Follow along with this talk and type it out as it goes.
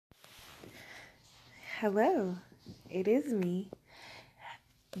Hello, it is me,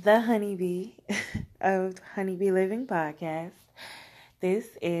 the Honeybee of Honeybee Living Podcast. This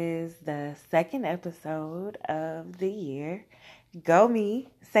is the second episode of the year. Go me,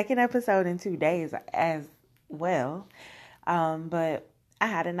 second episode in 2 days as well. But I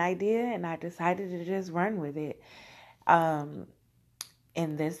had an idea and I decided to just run with it. In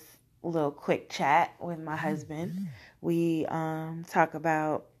this little quick chat with my husband, we talk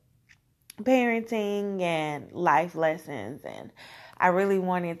about parenting and life lessons, and I really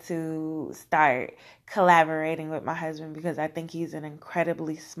wanted to start collaborating with my husband because I think he's an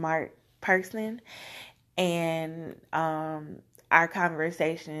incredibly smart person, and our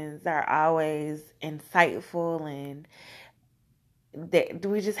conversations are always insightful, and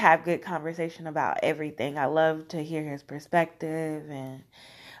we just have good conversation about everything. I love to hear his perspective, and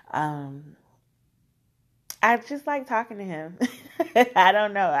I just like talking to him. I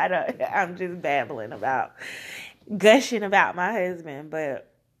don't know. I'm just gushing about my husband,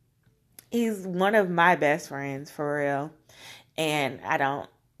 but he's one of my best friends for real. And I don't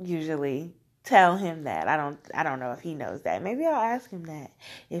usually tell him that. I don't know if he knows that. Maybe I'll ask him that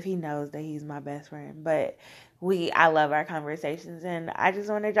if he knows that he's my best friend. But I love our conversations, and I just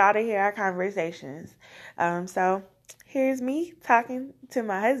wanted y'all to hear our conversations. So here's me talking to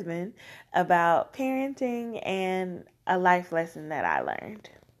my husband about parenting and a life lesson that I learned.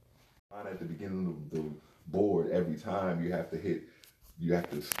 At the beginning of the board, every time you have to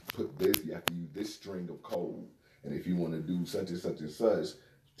put this, you have to use this string of code. And if you want to do such and such and such,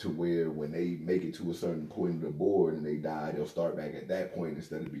 to where when they make it to a certain point of the board and they die, they'll start back at that point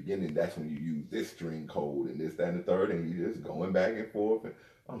instead of the beginning. That's when you use this string code and this, that, and the third, and you just going back and forth. And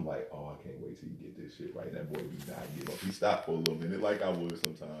I'm like, oh, I can't wait till you get this shit right. That boy did not give up. He stopped for a little minute, like I would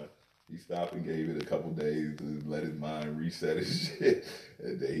sometimes. He stopped and gave it a couple days to let his mind reset his shit,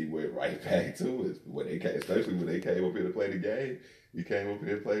 and then he went right back to it. Especially when they came up here to play the game, he came up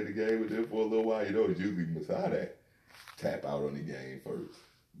here and played the game with them for a little while. You know, it's usually beside that. Tap out on the game first.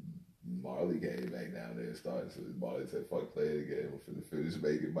 Marley came back down there and started. So Marley said, "Fuck playing the game. I'm finna finish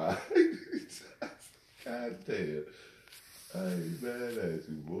making mine." God damn. I ain't mad at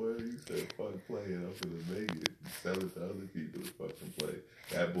you, boy. You said fuck playing, I'm finna make it. Sell it to other people to fucking play.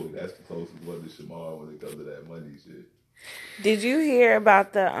 That boy, that's the closest one to Shamar when it comes to that money shit. Did you hear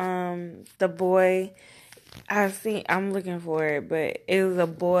about the boy? I'm looking for it, but it was a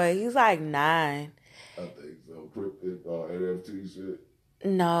boy. He's like 9. I think so. Cryptic NFT shit.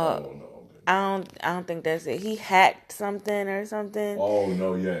 No. Oh no. I don't think that's it. He hacked something or something. Oh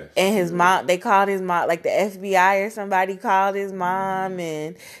no, yes. And his mom, they called his mom, like the FBI or somebody called his mom,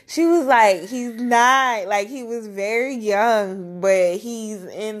 and she was like, he's not, like he was very young, but he's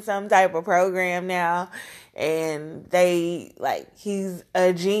in some type of program now, and he's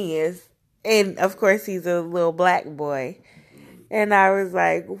a genius. And of course he's a little black boy. And I was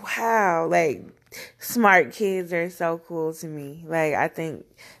like, wow, like smart kids are so cool to me. Like, I think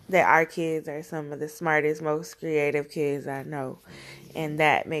that our kids are some of the smartest, most creative kids I know. And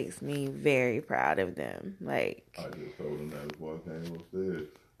that makes me very proud of them. Like, I just told him that before I came upstairs.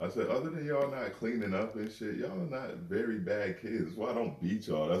 I said, other than y'all not cleaning up and shit, y'all are not very bad kids. That's why I don't beat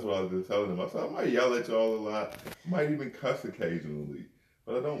y'all. That's what I was just telling him. I said, I might yell at y'all a lot. I might even cuss occasionally.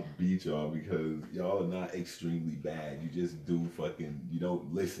 But I don't beat y'all because y'all are not extremely bad. You just you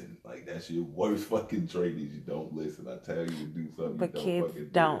don't listen. Like, that's your worst fucking trait is you don't listen. I tell you to do something, but you kids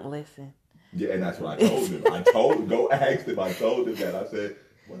don't listen. Yeah, and that's what I told him. Go ask him. I told him that. I said,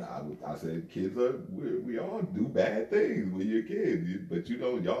 I said, kids we all do bad things when you're kids. But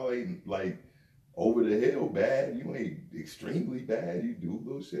y'all ain't like over the hill bad. You ain't extremely bad. You do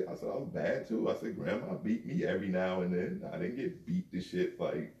little shit. I said, I was bad too. I said, Grandma beat me every now and then. I didn't get beat to shit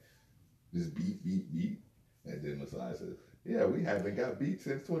like just beat. And then Messiah said, yeah, we haven't got beat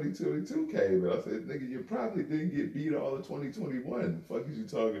since 2022 came. And I said, nigga, you probably didn't get beat all of 2021. The fuck is you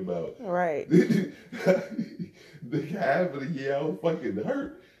talking about? Right. The half of the year I was fucking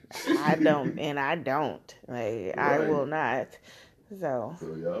hurt. I don't. Like, right. I will not. So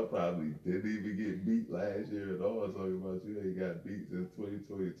y'all probably didn't even get beat last year at all. Talking about you ain't got beat since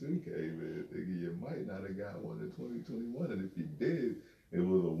 2022 came in. Thinking you might not have got one in 2021. And if you did, it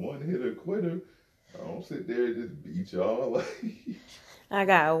was a one-hitter quitter. I don't sit there and just beat y'all. I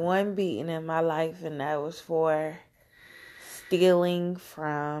got one beating in my life, and that was for stealing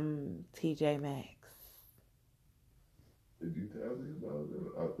from TJ Maxx. Did you tell me about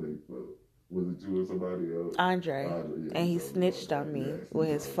that? I think so. Was it you or somebody else? Andre. Yeah, and he snitched on me with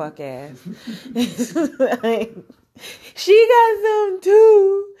his fuck ass. Like, she got some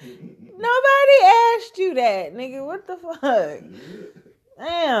too. Nobody asked you that, nigga. What the fuck?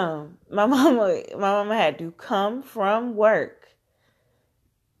 Damn. my mama had to come from work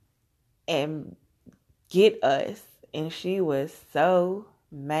and get us, and she was so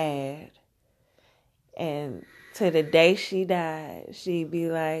mad. And to the day she died, she'd be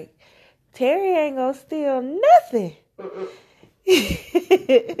like, Terry ain't gonna steal nothing.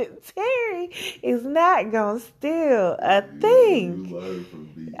 Terry is not gonna steal a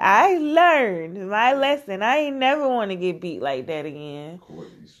thing. I learned my lesson. I ain't never want to get beat like that again.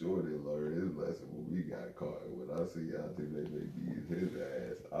 Courtney sure did learn his lesson when we got caught. When I see Auntie May beat his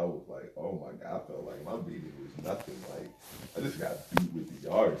ass, I was like, oh my God, I felt like my beating was nothing. Like, I just got beat with the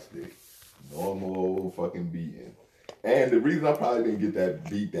yardstick. Normal old fucking beating. And the reason I probably didn't get that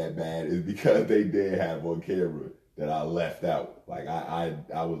beat that bad is because they did have on camera that I left out. Like, I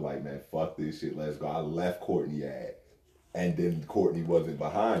was like, man, fuck this shit, let's go. I left Courtney at, and then Courtney wasn't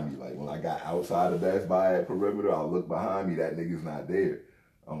behind me. Like, when I got outside of Best Buy at Perimeter, I look behind me, that nigga's not there.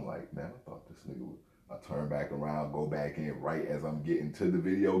 I'm like, man, I thought this nigga would. I turn back around, go back in right as I'm getting to the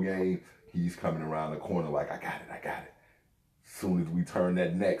video game. He's coming around the corner like, I got it. Soon as we turn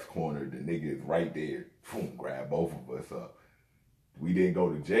that next corner, the nigga is right there. Boom, grab both of us up. We didn't go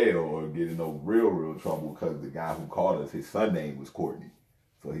to jail or get in no real trouble because the guy who called us, his son name was Courtney.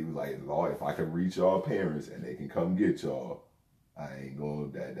 So he was like, Lord, if I can reach y'all parents and they can come get y'all, I ain't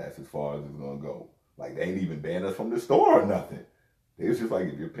going, that's as far as it's going to go. Like, they ain't even banned us from the store or nothing. They was just like,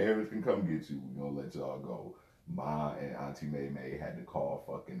 if your parents can come get you, we're going to let y'all go. Ma and Auntie May had to call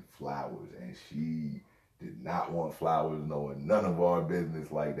fucking Flowers, and she did not want Flowers knowing none of our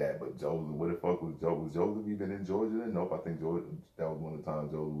business like that. But Joseph, what the fuck was Joseph? Was Joseph even in Georgia then? Nope, I think that was one of the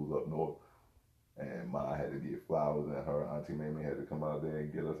times Joseph was up north. And Ma had to get Flowers, and her Auntie May had to come out there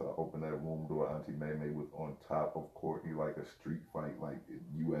and get us. I opened that room door. Auntie May was on top of Courtney like a street fight, like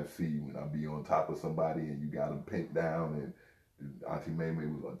UFC, when I be on top of somebody and you got him pinned down, and Auntie May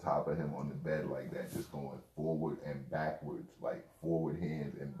was on top of him on the bed like that, just going forward and backwards, like forward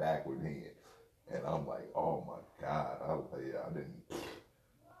hands and backward hands. And I'm like, oh my God. I was like, yeah, I didn't.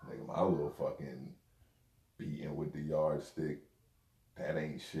 Nigga, my little fucking beating with the yardstick, that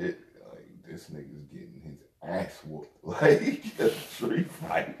ain't shit. Like, this nigga's getting his ass whooped. Like, a street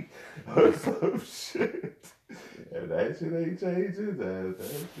fight or some shit. And that shit ain't changed his ass.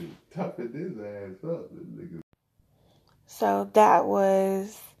 That shit toughened his ass up. So that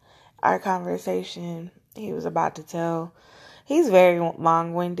was our conversation he was about to tell. He's very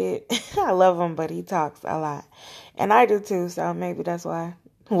long-winded. I love him, but he talks a lot. And I do too, so maybe that's why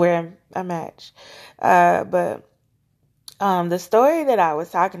we're a match. But the story that I was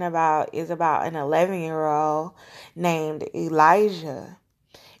talking about is about an 11-year-old named Elijah.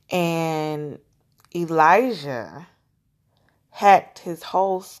 And Elijah hacked his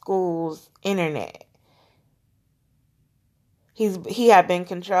whole school's internet. He had been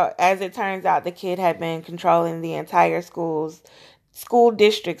as it turns out, the kid had been controlling the entire school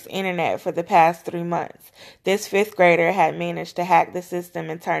district's internet for the past 3 months. This 5th grader had managed to hack the system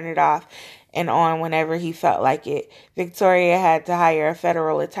and turn it off and on whenever he felt like it. Victoria had to hire a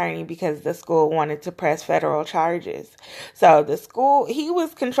federal attorney because the school wanted to press federal charges. So he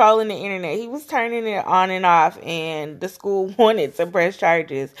was controlling the internet. He was turning it on and off, and the school wanted to press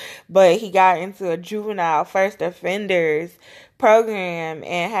charges. But he got into a juvenile first offenders program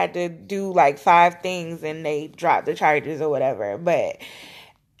and had to do like 5 things, and they dropped the charges or whatever. But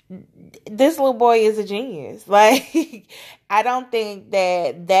this little boy is a genius. Like, I don't think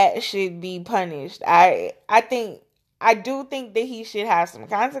that should be punished. I do think that he should have some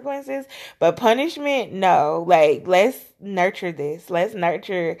consequences, but punishment, no. Like, let's nurture this. Let's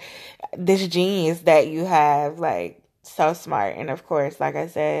nurture this genius that you have. Like, so smart. And of course, like I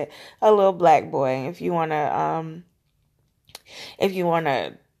said, a little black boy. If you wanna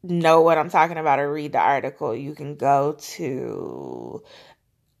know what I'm talking about or read the article, you can go to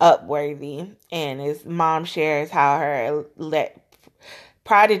Upworthy, and his mom shares how her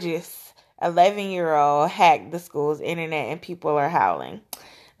prodigious 11-year-old hacked the school's internet and people are howling.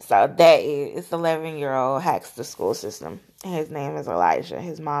 So that is 11-year-old hacks the school system. His name is Elijah.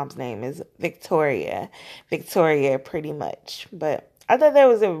 His mom's name is Victoria. Victoria, pretty much. But I thought that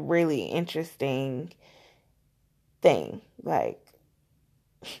was a really interesting thing. Like,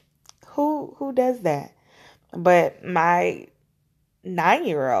 who does that? But my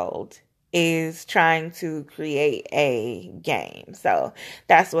 9-year-old is trying to create a game. So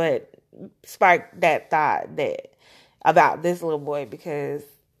that's what sparked that thought about this little boy, because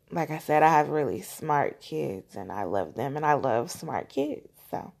like I said, I have really smart kids and I love them and I love smart kids.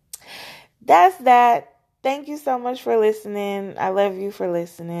 So that's that. Thank you so much for listening. I love you for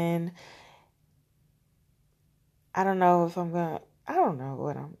listening. I don't know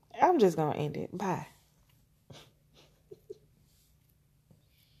what I'm just gonna end it. Bye.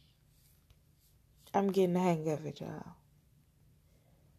 I'm getting the hang of it, y'all.